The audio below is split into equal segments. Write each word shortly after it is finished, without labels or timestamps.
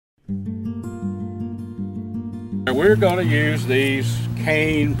We're going to use these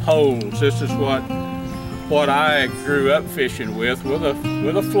cane poles. This is what I grew up fishing with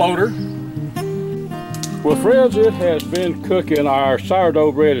a floater. Well, friends, it has been cooking. Our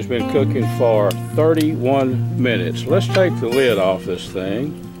sourdough bread has been cooking for 31 minutes. Let's take the lid off this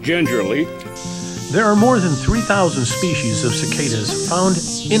thing gingerly. There are more than 3,000 species of cicadas found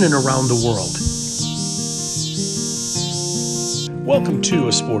in and around the world. Welcome to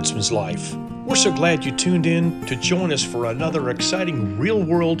A Sportsman's Life. We're so glad you tuned in to join us for another exciting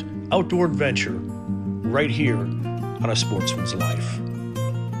real-world outdoor adventure right here on A Sportsman's Life.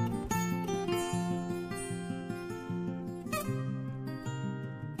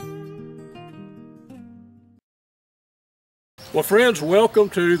 Well, friends, welcome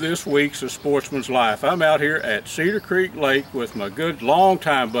to this week's A Sportsman's Life. I'm out here at Cedar Creek Lake with my good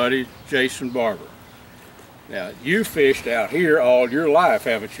longtime buddy, Jason Barber. Now, you fished out here all your life,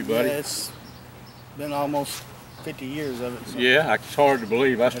 haven't you, buddy? Yeah, it's been almost 50 years of it. So. Yeah, it's hard to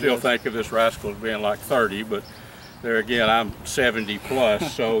believe. I still think of this rascal as being like 30, but there again, I'm 70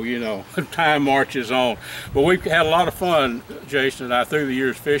 plus, so, you know, time marches on. But we've had a lot of fun, Jason and I, through the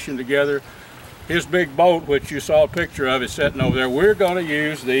years fishing together. His big boat, which you saw a picture of, is sitting over there. We're going to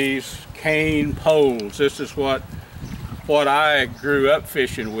use these cane poles. This is what I grew up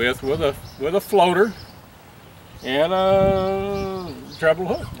fishing with a floater and a treble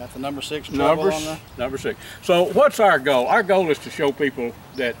hook. Got the number 6 treble on there? Number 6. So what's our goal? Our goal is to show people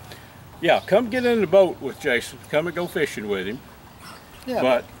that, yeah, come get in the boat with Jason. Come and go fishing with him. Yeah,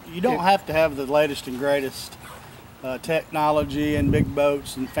 but you don't have to have the latest and greatest technology and big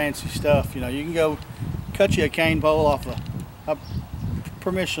boats and fancy stuff. You know, you can go cut you a cane pole off a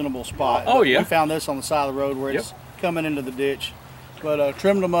permissionable spot. Oh, yeah. We found this on the side of the road where it's coming into the ditch. But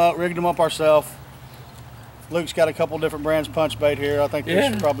trimmed them up, rigged them up ourselves. Luke's got a couple different brands of punch bait here. I think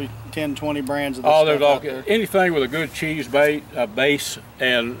there's probably 10, 20 brands of this stuff out there. Anything with a good cheese bait, a base,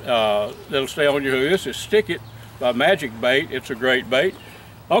 and that'll stay on your hook. This is Stick It by Magic Bait. It's a great bait.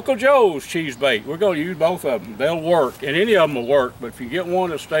 Uncle Joe's cheese bait. We're going to use both of them. They'll work, and any of them will work, but if you get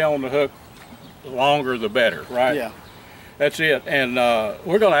one to stay on the hook, the longer the better, right? Yeah. That's it. And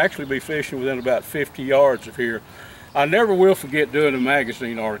we're going to actually be fishing within about 50 yards of here. I never will forget doing a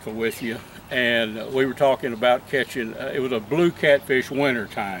magazine article with you, and we were talking about catching, it was a blue catfish winter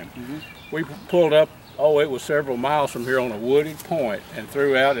time. We pulled up, it was several miles from here on a wooded point and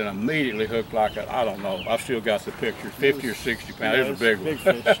threw out and immediately hooked like I don't know, I've still got the picture, 50 or 60 pounds. It was a big one. Big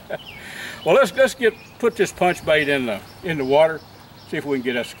fish. Well, let's put this punch bait in the water, see if we can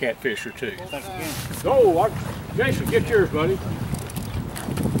get us a catfish or two. Jason, get yours, buddy.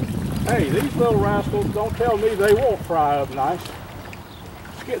 Hey, these little rascals, don't tell me they won't fry up nice.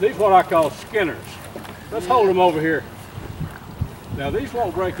 These are what I call skinners. Let's hold them over here. Now, these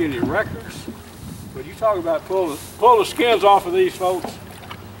won't break any records, but you talk about pull the skins off of these folks,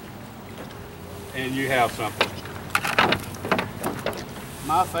 and you have something.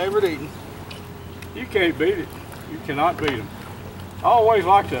 My favorite eating. You can't beat it. You cannot beat them. I always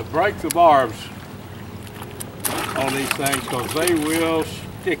like to break the barbs on these things because they will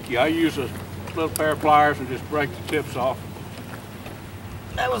stick you. I use a little pair of pliers and just break the tips off.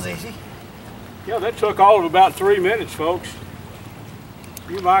 That was easy. Yeah, that took all of about 3 minutes, folks.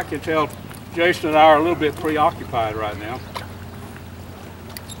 You might can tell Jason and I are a little bit preoccupied right now.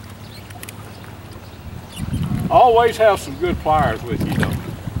 Always have some good pliers with you, though.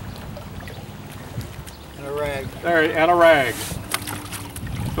 And a rag. There, and a rag.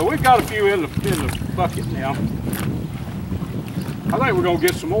 So we've got a few in the bucket now. I think we're gonna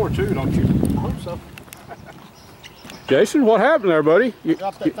get some more too, don't you? I hope so. Jason, what happened there, buddy? You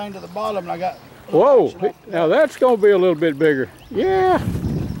dropped that thing to the bottom and I got... Whoa, now that's gonna be a little bit bigger. Yeah,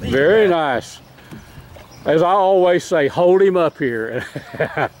 very nice. As I always say, hold him up here.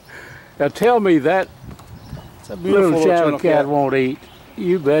 Now tell me that little channel cat won't eat.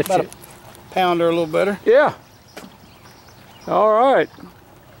 You betcha. About a pounder, a little better. Yeah. All right.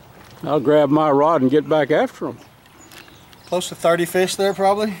 I'll grab my rod and get back after them. Close to 30 fish there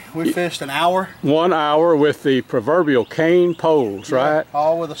probably. We fished an hour. 1 hour with the proverbial cane poles, right?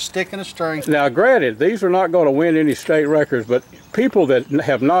 All with a stick and a string. Now granted, these are not going to win any state records, but people that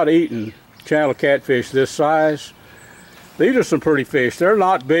have not eaten channel catfish this size, these are some pretty fish. They're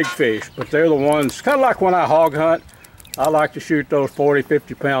not big fish, but they're the ones, kind of like when I hog hunt, I like to shoot those 40,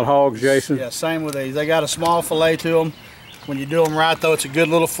 50 pound hogs, Jason. Yeah, same with these. They got a small fillet to them. When you do them right though, it's a good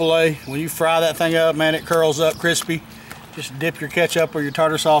little fillet. When you fry that thing up, man, it curls up crispy. Just dip your ketchup or your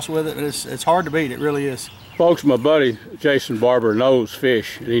tartar sauce with it. It's hard to beat, it really is. Folks, my buddy Jason Barber knows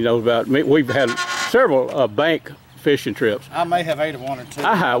fish, and he knows about me. We've had several bank fishing trips. I may have ate one or two.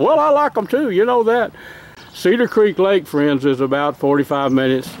 Well, I like them too, you know that. Cedar Creek Lake, friends, is about 45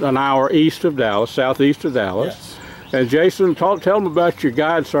 minutes, an hour east of Dallas, southeast of Dallas. Yes. And Jason, tell them about your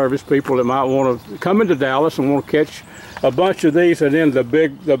guide service, people that might want to come into Dallas and want to catch a bunch of these, and then the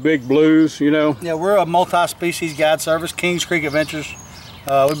big blues, you know. Yeah, we're a multi-species guide service, Kings Creek Adventures.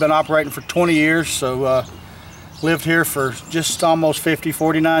 We've been operating for 20 years, so lived here for just almost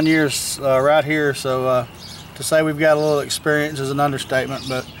 49 years right here. So to say we've got a little experience is an understatement,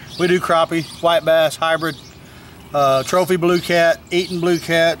 but we do crappie, white bass, hybrid, trophy blue cat, eating blue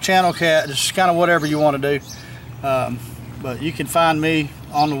cat, channel cat, just kind of whatever you want to do. But you can find me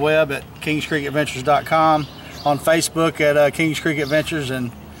on the web at kingscreekadventures.com, on Facebook at Kings Creek Adventures,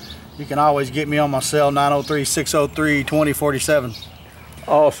 and you can always get me on my cell, 903-603-2047.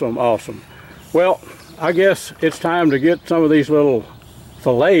 Awesome, awesome. Well, I guess it's time to get some of these little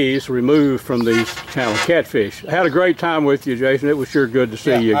fillets removed from these channel catfish. I had a great time with you, Jason. It was sure good to see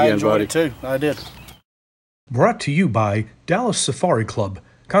you again, I enjoyed buddy. it too. I did. Brought to you by Dallas Safari Club,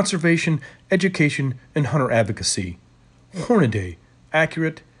 Conservation, Education, and Hunter Advocacy. Hornady,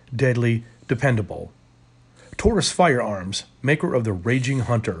 accurate, deadly, dependable. Taurus Firearms, maker of the Raging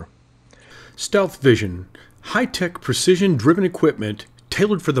Hunter. Stealth Vision, high-tech precision-driven equipment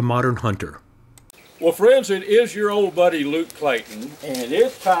tailored for the modern hunter. Well, friends, it is your old buddy Luke Clayton, and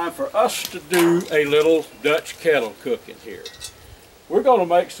it's time for us to do a little Dutch kettle cooking here. We're going to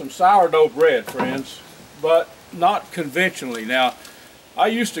make some sourdough bread, friends, but not conventionally. Now, I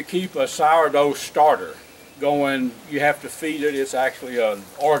used to keep a sourdough starter going. You have to feed it. It's actually an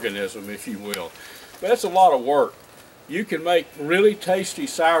organism, if you will. But it's a lot of work. You can make really tasty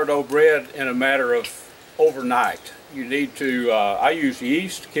sourdough bread in a matter of overnight. You need to, I use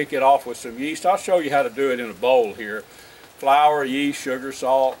yeast, kick it off with some yeast. I'll show you how to do it in a bowl here. Flour, yeast, sugar,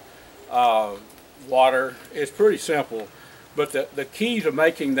 salt, water. It's pretty simple. But the key to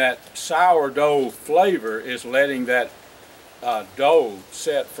making that sourdough flavor is letting that dough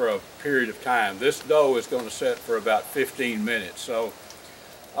set for a period of time. This dough is going to set for about 15 minutes. So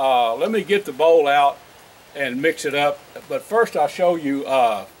let me get the bowl out and mix it up. But first I'll show you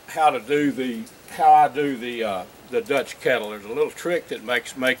how I do the Dutch kettle. There's a little trick that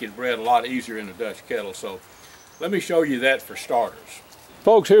makes making bread a lot easier in the Dutch kettle. So let me show you that for starters.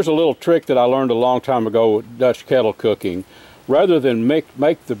 Folks, here's a little trick that I learned a long time ago with Dutch kettle cooking. Rather than make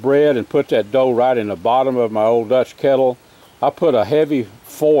the bread and put that dough right in the bottom of my old Dutch kettle, I put a heavy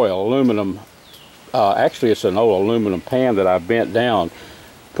foil aluminum, actually it's an old aluminum pan that I bent down.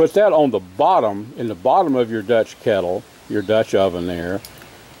 Put that on the bottom, in the bottom of your Dutch kettle, your Dutch oven there,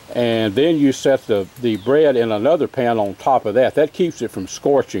 and then you set the bread in another pan on top of that. That keeps it from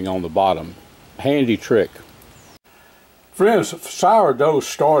scorching on the bottom. Handy trick. Friends, sourdough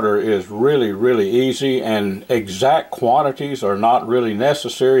starter is really, really easy, and exact quantities are not really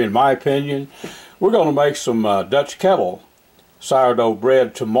necessary in my opinion. We're going to make some Dutch kettle sourdough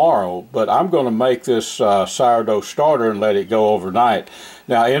bread tomorrow, but I'm going to make this sourdough starter and let it go overnight.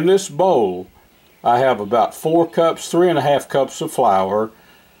 Now in this bowl I have about 4 cups, 3.5 cups of flour,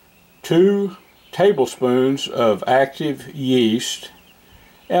 2 tablespoons of active yeast,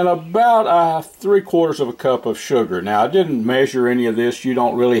 and about 3/4 cup of sugar. Now I didn't measure any of this. You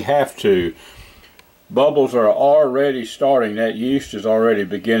don't really have to. Bubbles are already starting. That yeast is already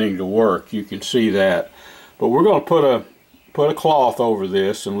beginning to work. You can see that. But we're going to put a cloth over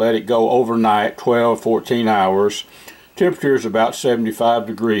this and let it go overnight, 12-14 hours. Temperature is about 75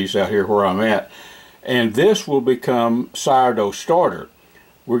 degrees out here where I'm at. And this will become sourdough starter.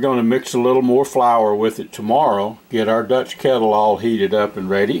 We're going to mix a little more flour with it tomorrow, get our Dutch kettle all heated up and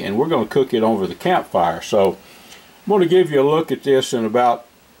ready, and we're going to cook it over the campfire. So I'm going to give you a look at this in about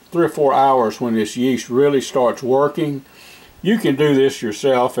 3 or 4 hours when this yeast really starts working. You can do this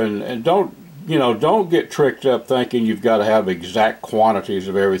yourself, and don't get tricked up thinking you've got to have exact quantities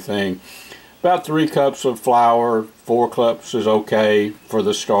of everything. About 3 cups of flour, 4 cups is okay for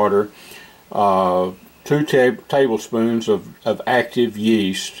the starter. 2 tablespoons of active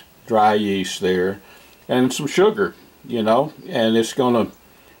yeast, dry yeast there, and some sugar, and it's gonna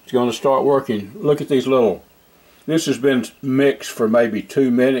start working. Look at these little, this has been mixed for maybe 2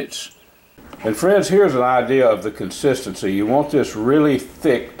 minutes. And friends, here's an idea of the consistency. You want this really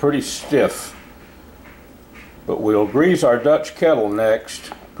thick, pretty stiff. But we'll grease our Dutch kettle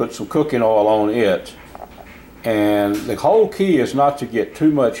next, put some cooking oil on it. And the whole key is not to get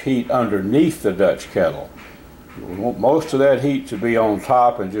too much heat underneath the Dutch kettle. We want most of that heat to be on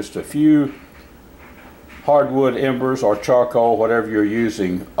top and just a few hardwood embers or charcoal, whatever you're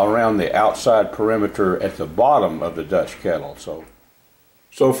using, around the outside perimeter at the bottom of the Dutch kettle.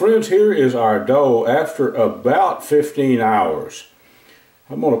 So friends, here is our dough after about 15 hours.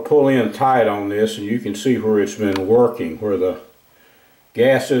 I'm going to pull in tight on this, and you can see where it's been working, where the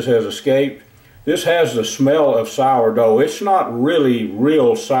gases has escaped. This has the smell of sourdough. It's not really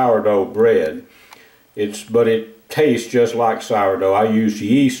real sourdough bread, but it tastes just like sourdough. I use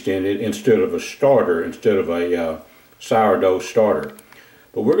yeast in it instead of a starter, instead of a sourdough starter.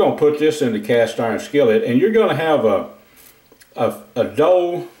 But we're going to put this in the cast iron skillet, and you're going to have a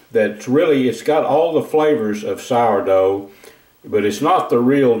dough that's really, it's got all the flavors of sourdough, but it's not the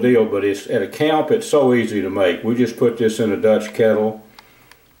real deal. But it's at a camp, it's so easy to make. We just put this in a Dutch kettle,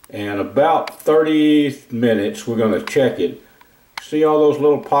 and about 30 minutes we're going to check it. See all those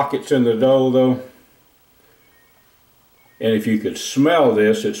little pockets in the dough though? And if you could smell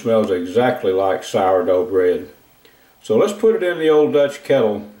this, it smells exactly like sourdough bread. So let's put it in the old Dutch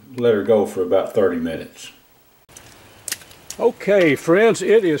kettle, let her go for about 30 minutes. Okay friends,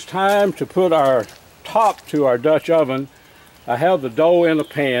 it is time to put our top to our Dutch oven. I have the dough in a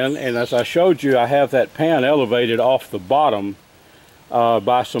pan, and as I showed you, I have that pan elevated off the bottom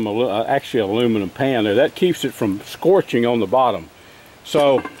by some actually aluminum pan there. That keeps it from scorching on the bottom.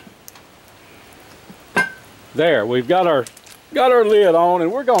 So there, we've got our lid on,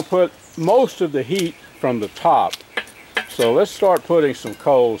 and we're going to put most of the heat from the top. So let's start putting some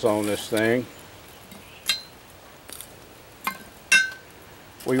coals on this thing.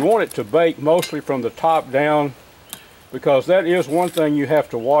 We want it to bake mostly from the top down, because that is one thing you have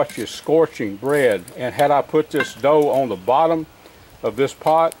to watch, is scorching bread. And had I put this dough on the bottom of this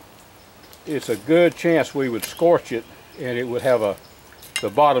pot, it's a good chance we would scorch it, and it would have the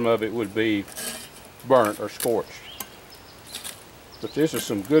bottom of it would be burnt or scorched. But this is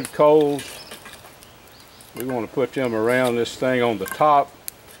some good coals. We want to put them around this thing on the top.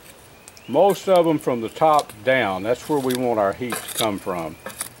 Most of them from the top down. That's where we want our heat to come from.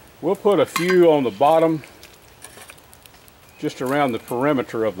 We'll put a few on the bottom, just around the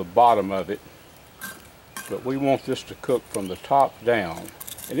perimeter of the bottom of it. But we want this to cook from the top down.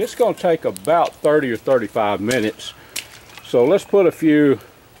 And it's going to take about 30 or 35 minutes. So let's put a few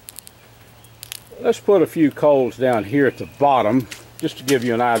coals down here at the bottom, just to give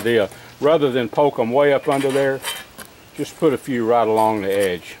you an idea. Rather than poke them way up under there, just put a few right along the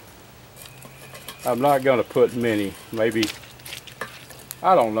edge. I'm not going to put many, maybe,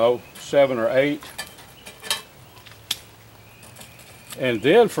 I don't know, 7 or 8. And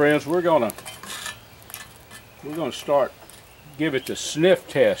then friends, we're going to start, give it the sniff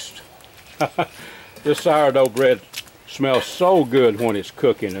test. This sourdough bread smells so good when it's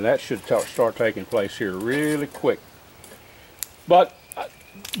cooking, and that should start taking place here really quick. But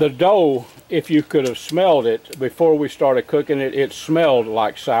the dough, if you could have smelled it before we started cooking it, it smelled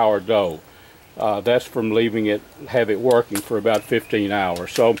like sourdough. That's from leaving it, have it working for about 15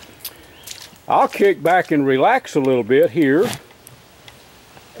 hours. So I'll kick back and relax a little bit here,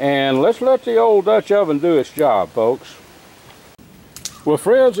 and let's let the old Dutch oven do its job, folks. Well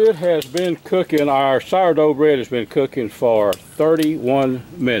friends, it has been cooking, our sourdough bread has been cooking for 31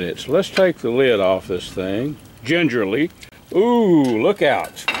 minutes. Let's take the lid off this thing, gingerly. Ooh, look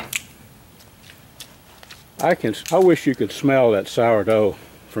out. I wish you could smell that sourdough,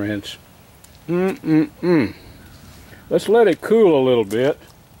 friends. Let's let it cool a little bit,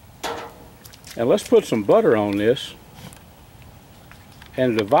 and let's put some butter on this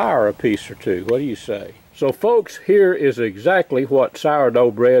and devour a piece or two. What do you say? So folks, here is exactly what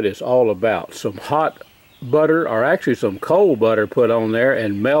sourdough bread is all about. Some hot butter, or actually some cold butter, put on there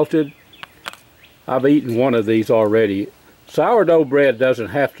and melted. I've eaten one of these already. Sourdough bread doesn't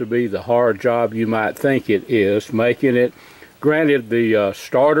have to be the hard job you might think it is, making it. Granted, the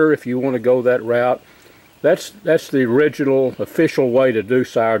starter, if you want to go that route, that's the original official way to do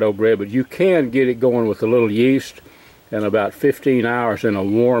sourdough bread, but you can get it going with a little yeast and about 15 hours in a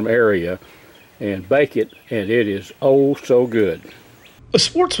warm area and bake it, and it is oh so good. A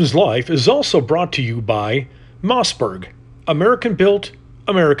Sportsman's Life is also brought to you by Mossberg, American built,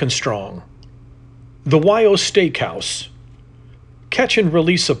 American strong. The YO Steakhouse, Catch and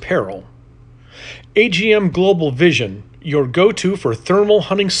Release Apparel, AGM Global Vision, your go-to for thermal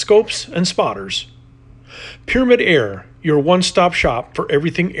hunting scopes and spotters. Pyramid Air, your one-stop shop for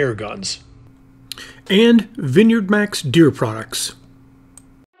everything air guns. And Vineyard Max Deer Products.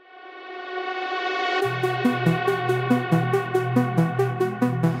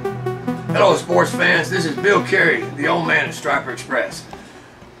 Hello sports fans, this is Bill Carey, the old man at Striper Express,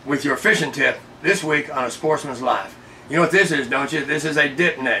 with your fishing tip this week on A Sportsman's Life. You know what this is, don't you? This is a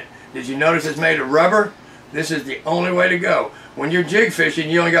dip net. Did you notice it's made of rubber? This is the only way to go. When you're jig fishing,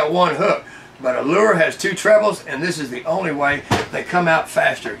 you only got one hook. But a lure has 2 trebles, and this is the only way they come out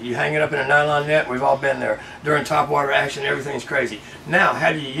faster. You hang it up in a nylon net. We've all been there. During topwater action, everything's crazy. Now,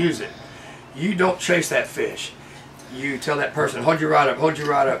 how do you use it? You don't chase that fish. You tell that person, hold your rod up, hold your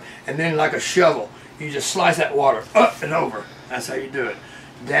rod up. And then like a shovel, you just slice that water up and over. That's how you do it.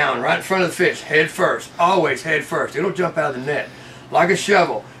 Down, right in front of the fish, head first. Always head first. It'll jump out of the net. Like a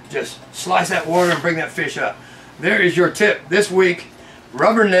shovel, just slice that water and bring that fish up. There is your tip this week.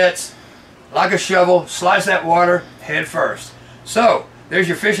 Rubber nets, like a shovel, slice that water, head first. So, there's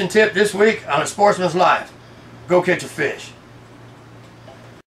your fishing tip this week on A Sportsman's Life. Go catch a fish.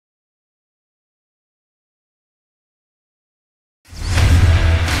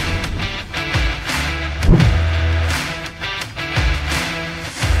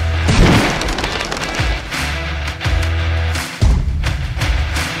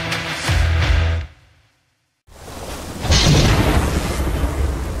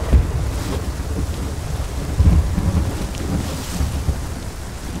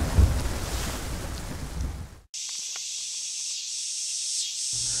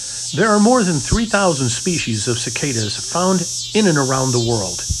 There are more than 3,000 species of cicadas found in and around the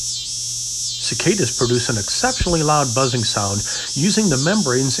world. Cicadas produce an exceptionally loud buzzing sound using the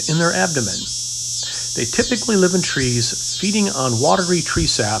membranes in their abdomen. They typically live in trees, feeding on watery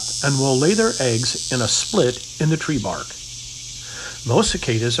tree sap, and will lay their eggs in a split in the tree bark. Most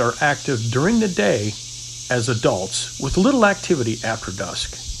cicadas are active during the day as adults, with little activity after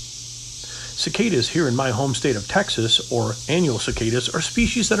dusk. Cicadas here in my home state of Texas, or annual cicadas, are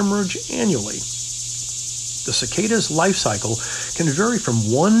species that emerge annually. The cicada's life cycle can vary from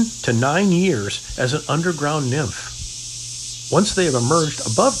 1 to 9 years as an underground nymph. Once they have emerged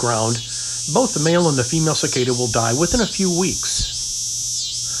above ground, both the male and the female cicada will die within a few weeks.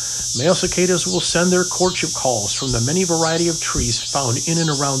 Male cicadas will send their courtship calls from the many variety of trees found in and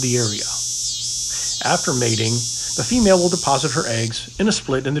around the area. After mating, the female will deposit her eggs in a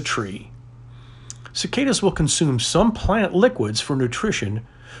split in the tree. Cicadas will consume some plant liquids for nutrition,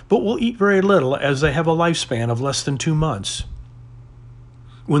 but will eat very little as they have a lifespan of less than 2 months.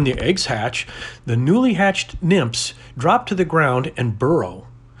 When the eggs hatch, the newly hatched nymphs drop to the ground and burrow.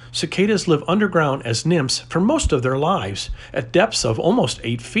 Cicadas live underground as nymphs for most of their lives, at depths of almost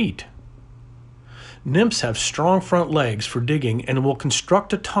 8 feet. Nymphs have strong front legs for digging and will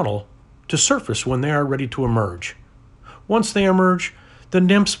construct a tunnel to surface when they are ready to emerge. Once they emerge, the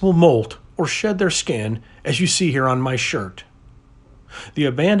nymphs will molt or shed their skin, as you see here on my shirt. The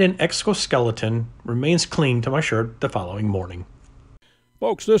abandoned exoskeleton remains clean to my shirt the following morning.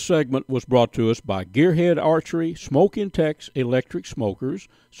 Folks, this segment was brought to us by Gearhead Archery, Smoke Intex Electric Smokers,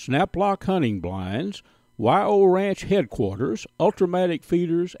 Snaplock Hunting Blinds, YO Ranch Headquarters, Ultramatic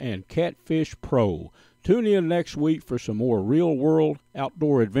Feeders, and Catfish Pro. Tune in next week for some more real-world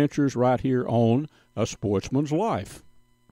outdoor adventures right here on A Sportsman's Life.